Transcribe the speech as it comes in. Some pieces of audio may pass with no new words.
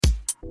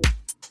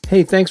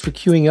Hey, thanks for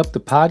queuing up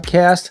the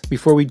podcast.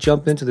 Before we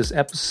jump into this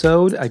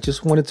episode, I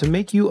just wanted to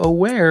make you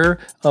aware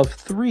of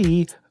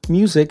 3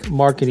 music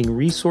marketing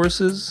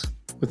resources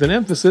with an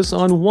emphasis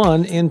on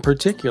one in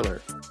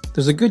particular.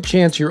 There's a good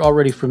chance you're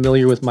already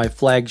familiar with my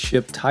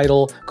flagship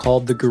title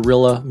called the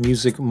Guerrilla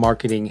Music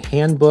Marketing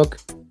Handbook,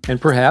 and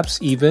perhaps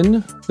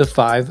even the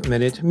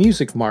 5-Minute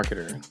Music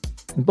Marketer.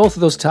 And both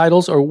of those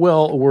titles are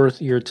well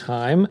worth your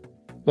time.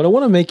 But I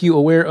want to make you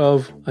aware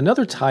of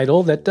another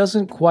title that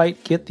doesn't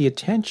quite get the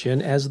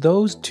attention as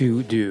those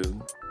two do.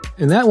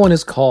 And that one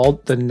is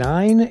called The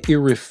 9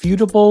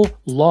 Irrefutable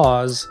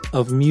Laws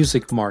of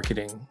Music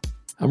Marketing.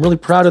 I'm really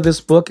proud of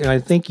this book, and I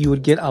think you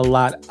would get a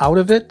lot out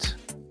of it.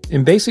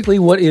 And basically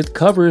what it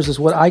covers is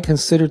what I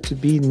consider to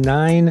be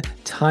 9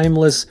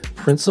 timeless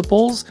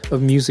principles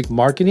of music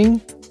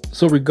marketing.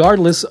 So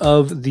regardless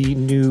of the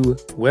new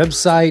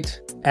website,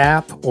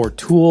 app, or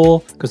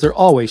tool, because they're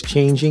always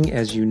changing,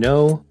 as you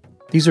know,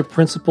 these are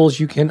principles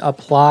you can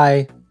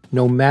apply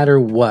no matter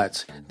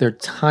what. They're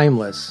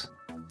timeless.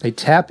 They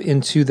tap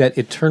into that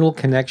eternal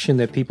connection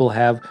that people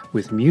have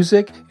with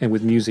music and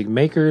with music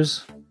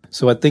makers.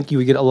 So I think you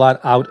would get a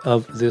lot out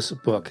of this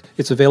book.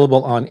 It's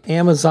available on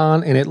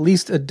Amazon in at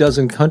least a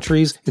dozen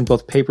countries in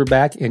both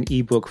paperback and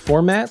ebook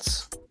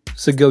formats.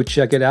 So go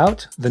check it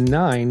out, The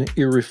 9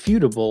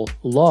 Irrefutable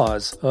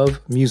Laws of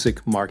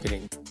Music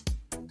Marketing.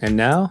 And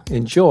now,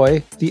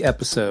 enjoy the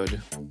episode.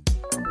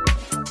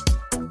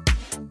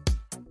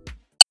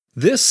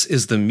 This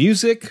is the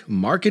Music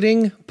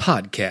Marketing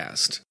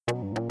Podcast.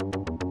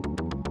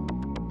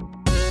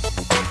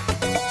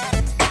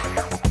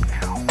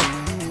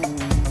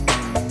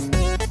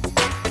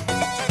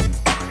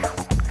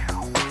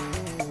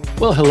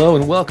 Well, hello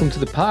and welcome to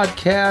the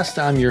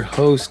podcast. I'm your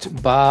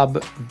host,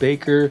 Bob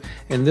Baker,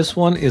 and this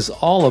one is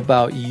all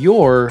about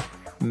your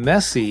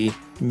messy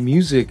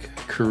music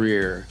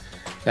career.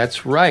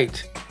 That's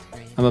right.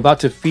 I'm about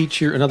to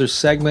feature another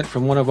segment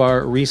from one of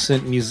our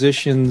recent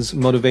Musicians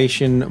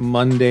Motivation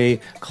Monday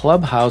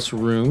Clubhouse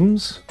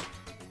rooms.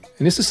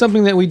 And this is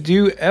something that we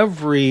do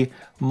every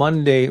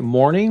Monday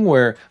morning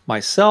where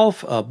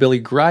myself,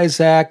 Billy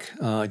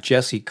Gryzak,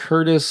 Jesse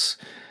Curtis,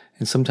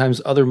 and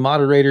sometimes other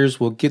moderators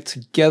will get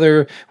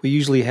together. We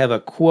usually have a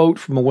quote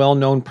from a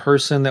well-known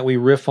person that we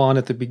riff on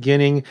at the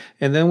beginning,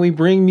 and then we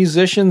bring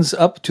musicians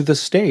up to the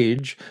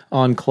stage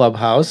on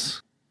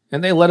Clubhouse.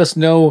 And they let us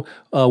know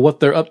what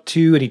they're up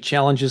to, any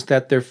challenges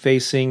that they're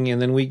facing,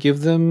 and then we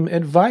give them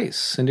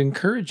advice and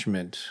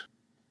encouragement.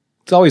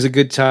 It's always a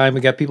good time.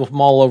 We got people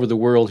from all over the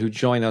world who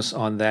join us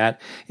on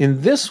that.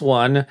 In this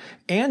one,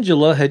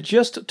 Angela had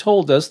just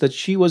told us that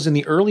she was in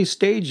the early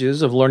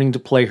stages of learning to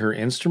play her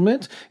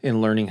instrument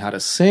and learning how to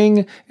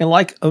sing. And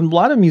like a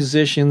lot of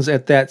musicians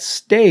at that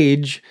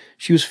stage,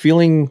 she was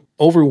feeling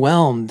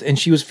overwhelmed and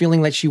she was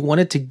feeling like she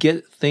wanted to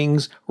get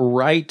things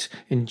right,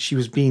 and she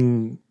was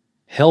being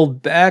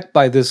held back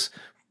by this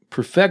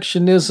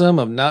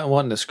perfectionism of not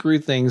wanting to screw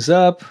things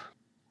up.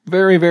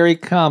 Very, very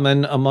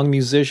common among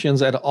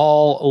musicians at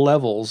all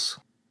levels.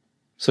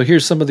 So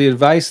here's some of the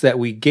advice that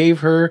we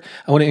gave her.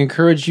 I want to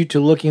encourage you to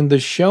look in the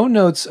show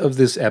notes of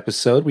this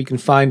episode. We can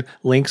find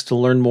links to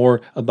learn more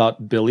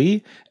about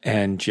Billy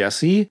and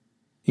Jesse,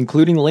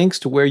 including links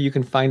to where you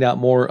can find out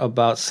more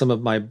about some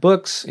of my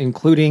books,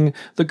 including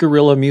the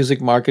Guerrilla Music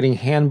Marketing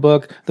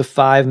Handbook, the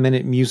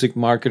 5-Minute Music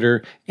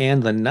Marketer,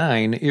 and the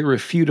 9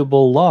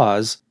 Irrefutable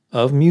Laws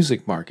of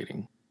Music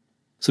Marketing.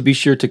 So be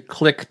sure to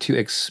click to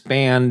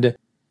expand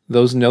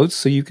those notes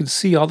so you can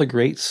see all the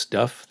great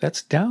stuff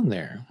that's down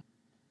there.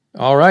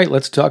 All right,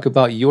 let's talk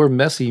about your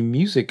messy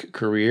music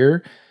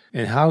career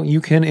and how you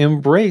can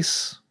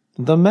embrace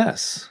the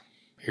mess.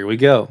 Here we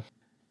go.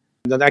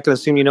 I'm not going to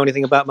assume you know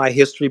anything about my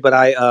history, but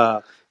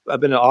I've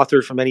been an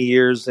author for many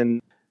years,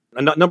 and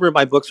a number of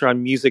my books are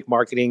on music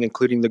marketing,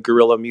 including the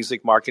Guerrilla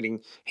Music Marketing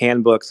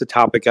Handbook. It's a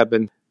topic I've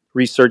been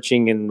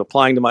researching and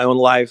applying to my own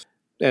life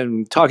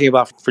and talking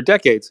about for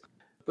decades.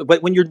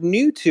 But when you're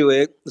new to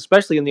it,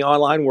 especially in the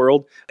online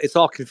world, it's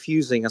all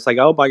confusing. It's like,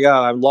 oh my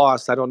God, I'm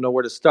lost. I don't know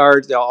where to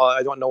start.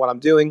 I don't know what I'm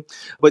doing.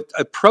 But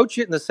approach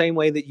it in the same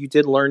way that you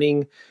did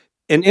learning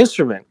an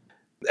instrument.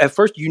 At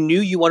first, you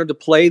knew you wanted to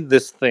play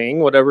this thing,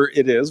 whatever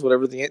it is,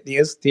 whatever the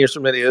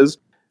instrument is,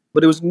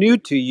 but it was new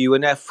to you.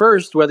 And at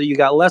first, whether you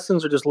got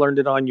lessons or just learned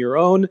it on your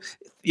own,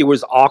 it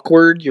was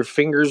awkward. Your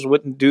fingers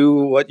wouldn't do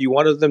what you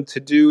wanted them to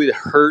do. It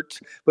hurt.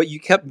 But you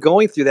kept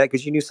going through that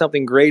because you knew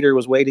something greater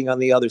was waiting on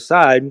the other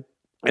side.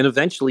 And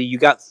eventually you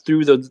got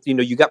through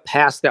you got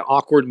past that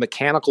awkward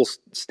mechanical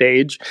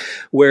stage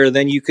where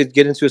then you could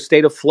get into a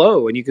state of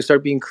flow and you could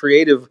start being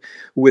creative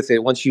with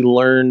it once you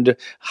learned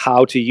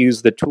how to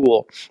use the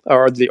tool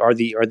or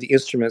the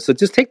instrument. So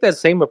just take that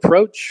same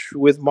approach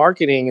with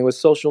marketing and with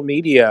social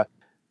media.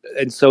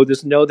 And so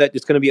just know that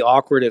it's going to be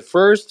awkward at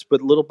first,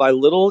 but little by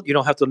little, you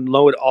don't have to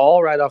know it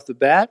all right off the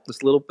bat.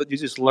 Just little bit, you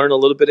just learn a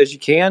little bit as you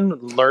can.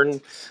 Learn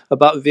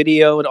about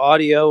video and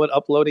audio and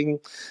uploading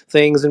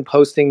things and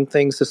posting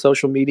things to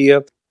social media,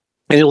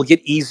 and it'll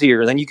get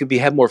easier. Then you can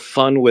have more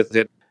fun with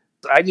it.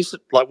 I just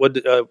would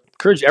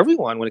encourage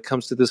everyone when it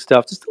comes to this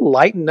stuff just to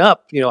lighten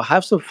up,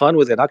 have some fun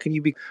with it. How can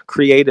you be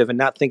creative and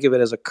not think of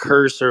it as a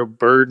curse or a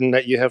burden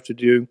that you have to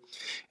do?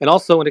 And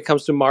also when it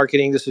comes to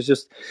marketing, I'm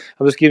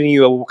just giving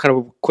you a kind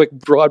of a quick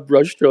broad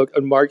brushstroke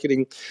on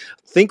marketing.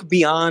 Think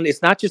beyond.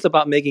 It's not just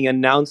about making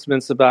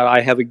announcements about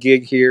I have a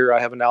gig here,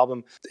 I have an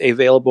album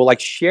available. Like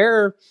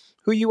share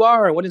who you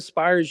are and what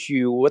inspires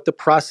you, what the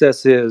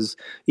process is.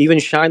 Even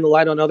shine the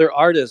light on other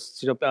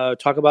artists.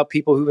 Talk about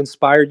people who've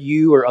inspired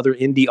you or other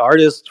indie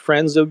artists,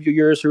 friends of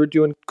yours who are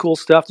doing cool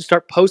stuff. To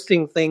start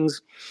posting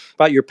things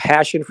about your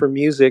passion for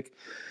music,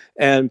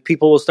 and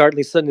people will start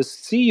suddenly to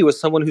see you as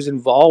someone who's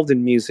involved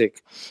in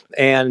music.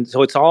 And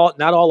so it's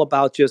not all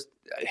about just,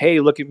 hey,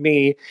 look at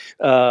me,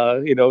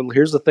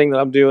 here's the thing that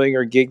I'm doing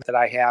or gig that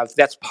I have.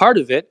 That's part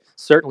of it.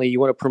 Certainly you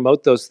want to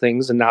promote those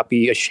things and not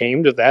be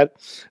ashamed of that,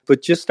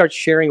 but just start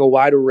sharing a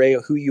wide array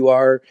of who you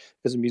are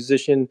as a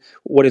musician,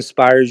 what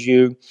inspires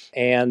you,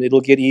 and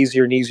it'll get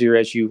easier and easier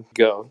as you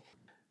go.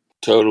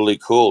 Totally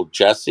cool.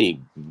 Jesse,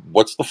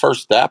 what's the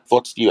first step?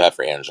 What do you have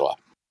for Angela?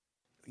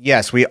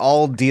 Yes, we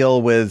all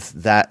deal with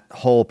that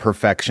whole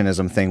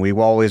perfectionism thing. We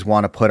always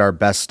want to put our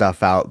best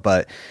stuff out,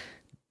 but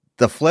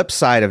the flip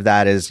side of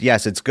that is,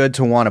 yes, it's good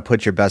to want to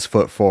put your best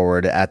foot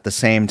forward. At the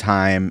same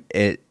time,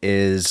 it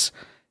is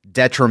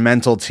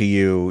detrimental to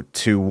you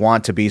to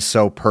want to be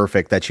so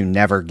perfect that you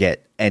never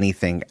get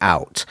anything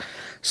out.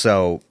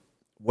 So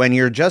when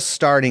you're just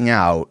starting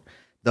out,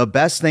 the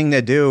best thing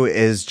to do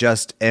is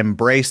just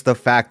embrace the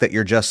fact that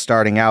you're just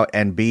starting out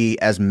and be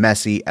as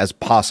messy as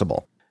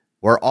possible.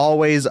 We're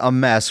always a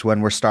mess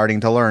when we're starting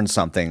to learn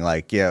something.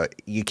 Like,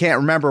 you can't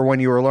remember when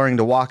you were learning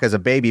to walk as a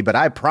baby, but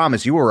I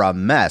promise you were a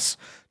mess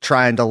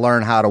trying to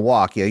learn how to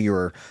walk. You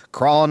were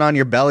crawling on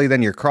your belly,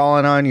 then you're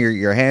crawling on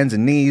your hands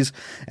and knees,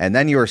 and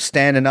then you were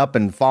standing up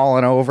and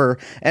falling over,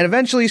 and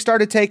eventually you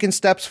started taking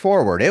steps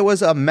forward. It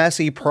was a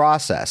messy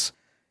process.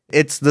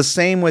 It's the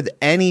same with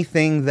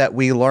anything that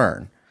we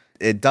learn.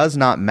 It does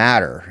not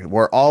matter.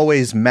 We're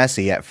always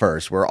messy at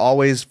first. We're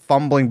always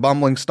fumbling,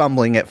 bumbling,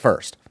 stumbling at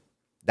first.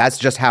 That's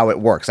just how it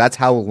works. That's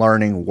how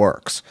learning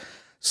works.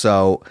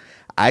 So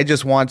I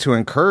just want to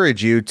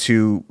encourage you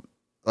to,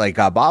 like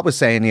Bob was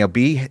saying,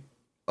 be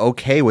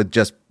okay with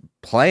just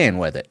playing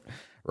with it,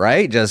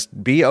 right?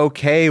 Just be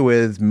okay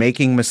with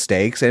making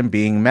mistakes and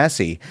being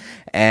messy.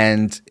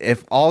 And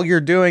if all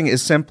you're doing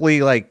is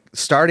simply like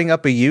starting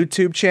up a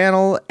YouTube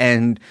channel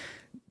and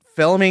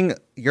filming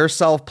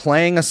yourself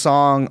playing a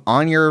song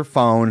on your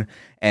phone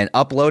and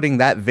uploading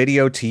that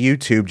video to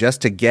YouTube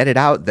just to get it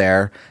out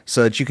there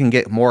so that you can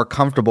get more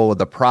comfortable with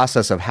the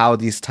process of how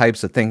these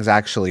types of things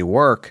actually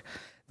work,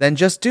 then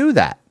just do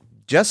that.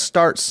 Just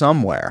start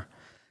somewhere.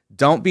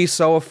 Don't be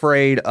so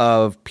afraid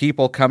of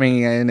people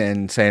coming in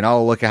and saying,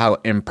 oh, look at how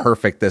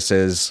imperfect this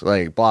is,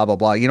 like blah, blah,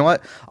 blah. You know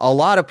what? A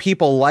lot of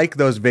people like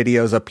those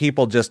videos of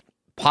people just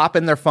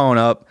popping their phone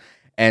up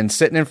and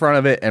sitting in front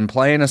of it and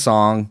playing a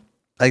song.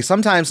 Like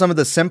sometimes some of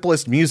the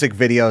simplest music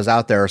videos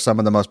out there are some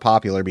of the most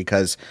popular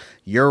because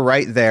you're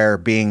right there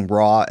being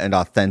raw and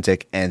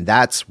authentic, and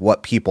that's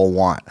what people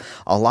want.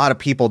 A lot of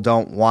people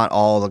don't want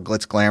all the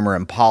glitz, glamour,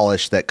 and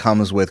polish that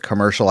comes with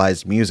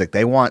commercialized music.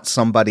 They want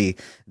somebody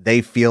they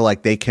feel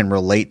like they can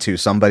relate to,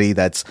 somebody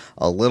that's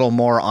a little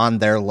more on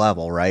their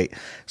level, right?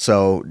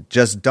 So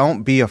just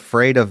don't be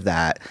afraid of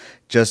that.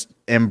 Just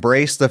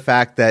embrace the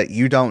fact that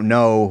you don't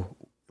know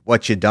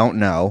what you don't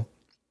know,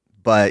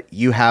 but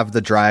you have the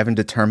drive and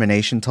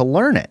determination to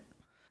learn it.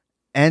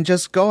 And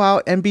just go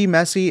out and be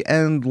messy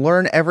and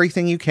learn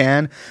everything you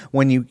can.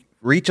 When you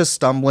reach a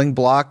stumbling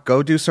block,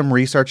 go do some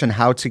research on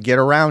how to get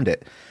around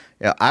it.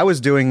 I was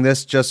doing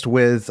this just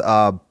with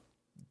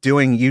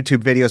doing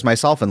YouTube videos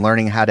myself and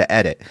learning how to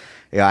edit.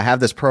 I have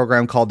this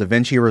program called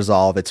DaVinci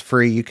Resolve. It's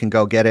free. You can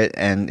go get it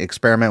and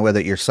experiment with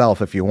it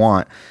yourself if you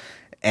want.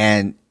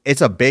 And it's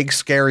a big,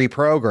 scary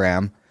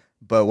program.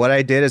 But what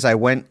I did is I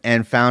went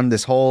and found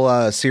this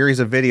whole series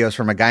of videos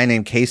from a guy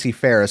named Casey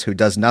Ferris, who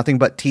does nothing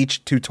but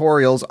teach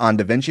tutorials on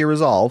DaVinci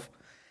Resolve.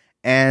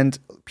 And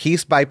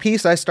piece by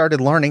piece, I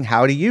started learning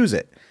how to use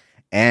it.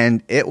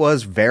 And it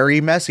was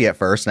very messy at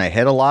first, and I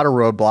hit a lot of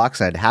roadblocks.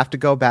 I'd have to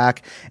go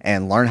back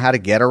and learn how to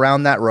get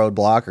around that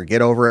roadblock or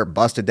get over it,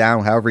 bust it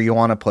down, however you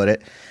want to put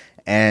it.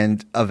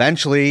 And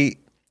eventually,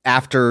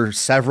 after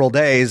several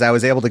days, I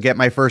was able to get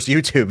my first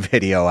YouTube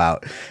video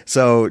out.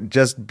 So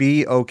just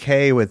be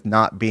okay with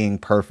not being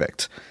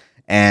perfect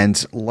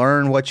and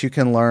learn what you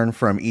can learn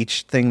from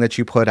each thing that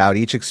you put out,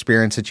 each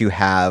experience that you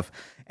have,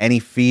 any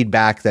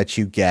feedback that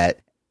you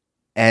get,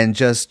 and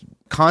just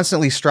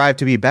constantly strive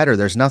to be better.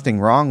 There's nothing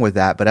wrong with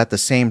that, but at the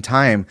same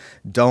time,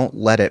 don't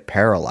let it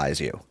paralyze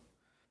you.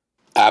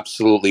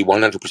 Absolutely,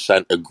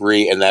 100%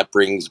 agree. And that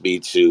brings me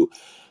to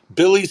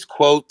Billy's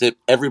quote that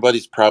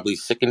everybody's probably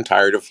sick and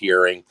tired of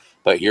hearing,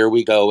 but here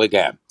we go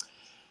again.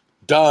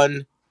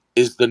 Done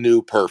is the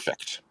new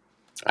perfect.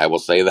 I will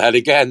say that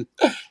again.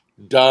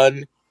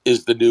 Done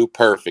is the new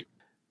perfect.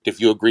 If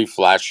you agree,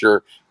 flash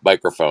your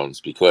microphones,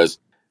 because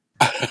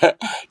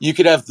you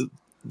could have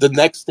the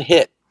next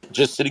hit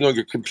just sitting on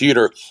your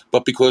computer,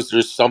 but because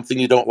there's something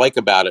you don't like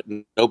about it,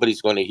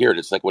 nobody's going to hear it.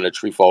 It's like when a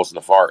tree falls in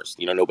the forest.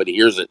 Nobody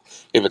hears it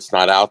if it's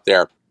not out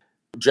there.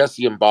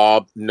 Jesse and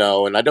Bob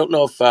know, and I don't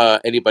know if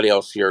anybody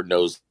else here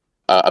knows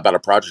about a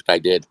project I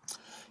did.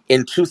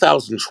 In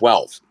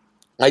 2012,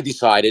 I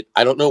decided,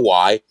 I don't know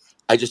why,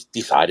 I just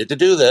decided to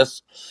do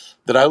this,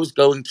 that I was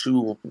going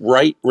to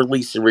write,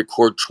 release, and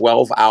record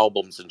 12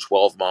 albums in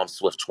 12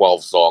 months with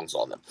 12 songs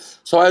on them.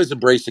 So I was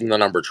embracing the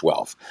number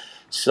 12.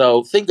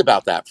 So think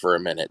about that for a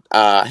minute.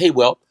 Hey,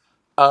 Will,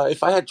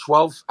 if I had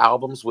 12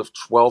 albums with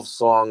 12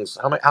 songs,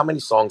 how many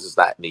songs is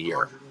that in a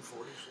year?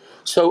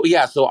 So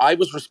I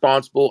was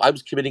responsible. I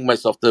was committing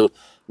myself to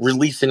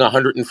releasing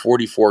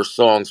 144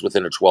 songs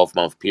within a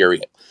 12-month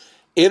period.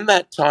 In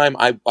that time,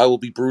 I will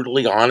be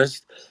brutally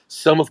honest,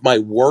 some of my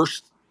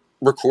worst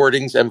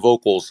recordings and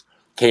vocals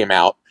came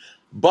out.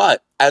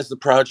 But as the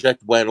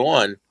project went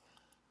on,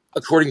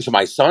 according to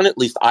my son, at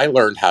least, I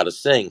learned how to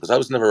sing because I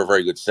was never a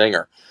very good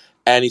singer.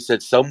 And he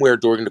said somewhere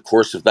during the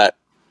course of that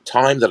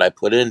time that I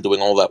put in doing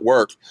all that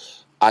work,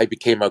 I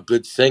became a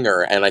good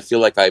singer, and I feel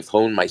like I've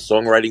honed my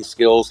songwriting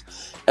skills.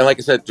 And like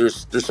I said,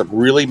 there's some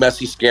really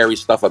messy, scary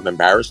stuff. I'm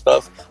embarrassed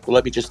of. But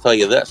let me just tell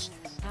you this.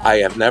 I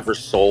have never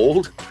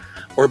sold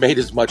or made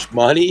as much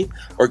money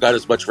or got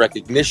as much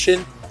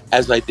recognition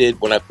as I did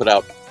when I put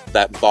out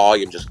that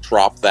volume, just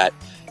dropped that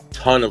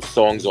ton of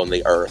songs on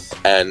the earth.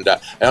 And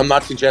I'm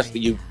not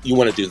suggesting you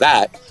want to do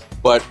that,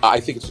 but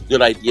I think it's a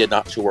good idea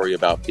not to worry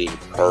about being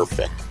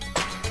perfect.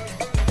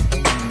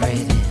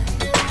 Breathe